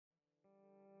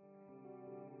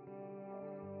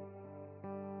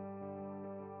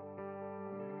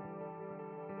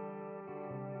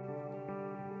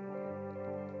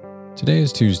Today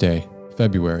is Tuesday,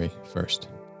 February 1st.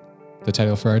 The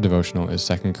title for our devotional is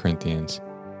 2 Corinthians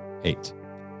 8.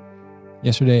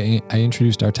 Yesterday, I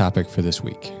introduced our topic for this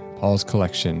week, Paul's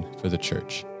collection for the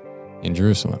church in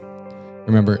Jerusalem.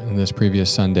 Remember, this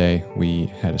previous Sunday, we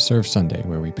had a Serve Sunday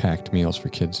where we packed meals for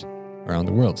kids around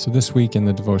the world. So this week in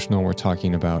the devotional, we're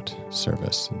talking about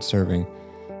service and serving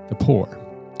the poor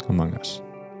among us.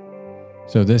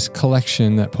 So this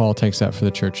collection that Paul takes out for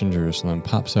the church in Jerusalem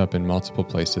pops up in multiple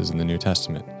places in the New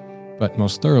Testament, but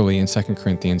most thoroughly in 2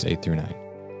 Corinthians 8 through 9.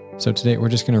 So today we're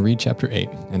just going to read chapter 8,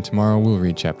 and tomorrow we'll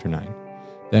read chapter 9.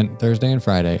 Then Thursday and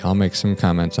Friday, I'll make some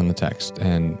comments on the text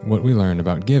and what we learned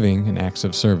about giving and acts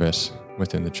of service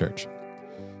within the church.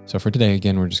 So for today,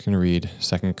 again, we're just going to read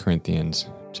 2 Corinthians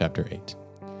chapter 8.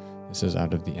 This is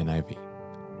out of the NIV.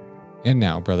 And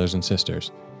now, brothers and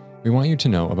sisters, we want you to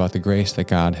know about the grace that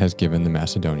God has given the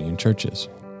Macedonian churches.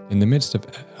 In the midst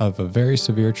of a very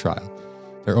severe trial,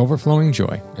 their overflowing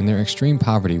joy and their extreme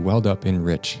poverty welled up in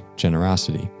rich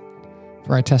generosity.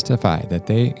 For I testify that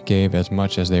they gave as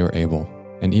much as they were able,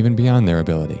 and even beyond their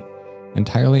ability.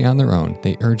 Entirely on their own,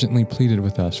 they urgently pleaded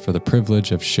with us for the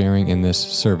privilege of sharing in this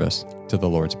service to the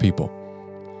Lord's people.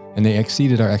 And they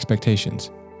exceeded our expectations.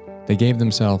 They gave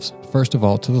themselves first of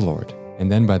all to the Lord,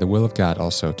 and then by the will of God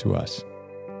also to us.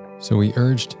 So we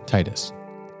urged Titus,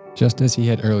 just as he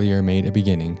had earlier made a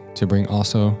beginning, to bring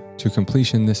also to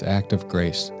completion this act of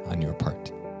grace on your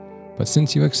part. But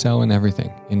since you excel in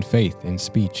everything, in faith, in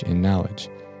speech, in knowledge,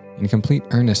 in complete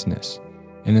earnestness,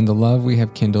 and in the love we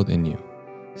have kindled in you,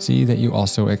 see that you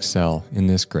also excel in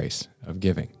this grace of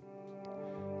giving.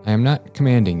 I am not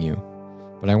commanding you,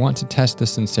 but I want to test the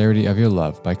sincerity of your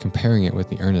love by comparing it with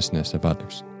the earnestness of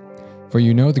others. For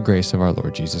you know the grace of our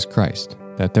Lord Jesus Christ,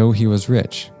 that though he was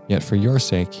rich, yet for your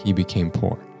sake he became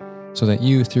poor, so that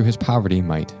you through his poverty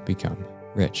might become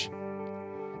rich.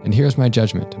 And here's my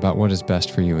judgment about what is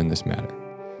best for you in this matter.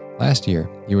 Last year,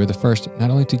 you were the first not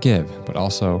only to give, but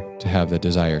also to have the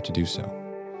desire to do so.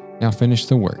 Now finish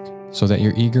the work, so that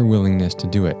your eager willingness to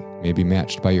do it may be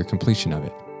matched by your completion of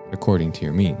it, according to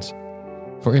your means.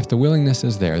 For if the willingness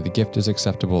is there, the gift is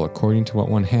acceptable according to what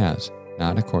one has,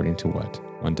 not according to what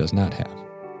one does not have.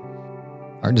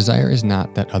 Our desire is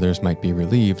not that others might be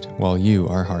relieved while you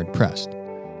are hard-pressed,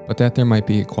 but that there might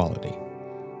be equality.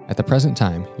 At the present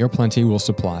time, your plenty will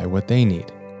supply what they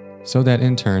need, so that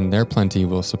in turn their plenty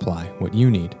will supply what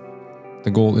you need. The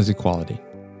goal is equality.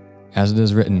 As it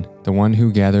is written, the one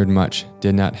who gathered much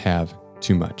did not have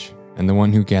too much, and the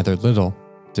one who gathered little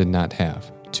did not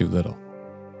have too little.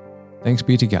 Thanks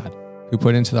be to God, who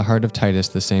put into the heart of Titus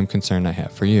the same concern I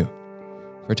have for you.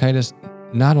 For Titus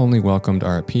not only welcomed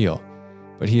our appeal,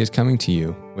 but he is coming to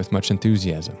you with much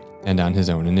enthusiasm and on his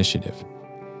own initiative.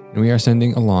 And we are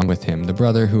sending along with him the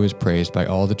brother who is praised by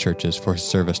all the churches for his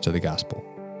service to the gospel.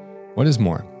 What is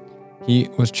more, he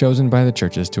was chosen by the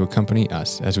churches to accompany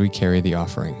us as we carry the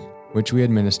offering, which we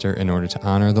administer in order to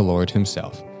honor the Lord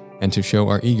himself and to show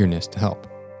our eagerness to help.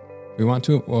 We want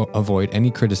to avoid any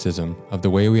criticism of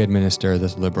the way we administer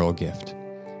this liberal gift,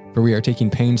 for we are taking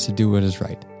pains to do what is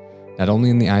right, not only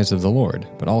in the eyes of the Lord,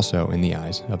 but also in the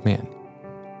eyes of man.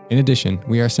 In addition,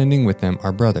 we are sending with them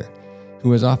our brother,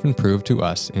 who has often proved to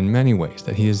us in many ways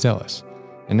that he is zealous,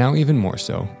 and now even more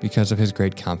so because of his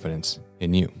great confidence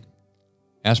in you.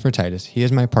 As for Titus, he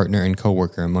is my partner and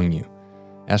co-worker among you.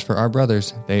 As for our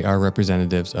brothers, they are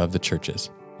representatives of the churches,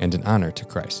 and an honor to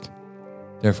Christ.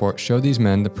 Therefore, show these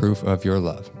men the proof of your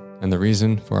love, and the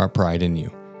reason for our pride in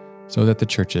you, so that the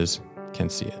churches can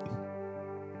see it.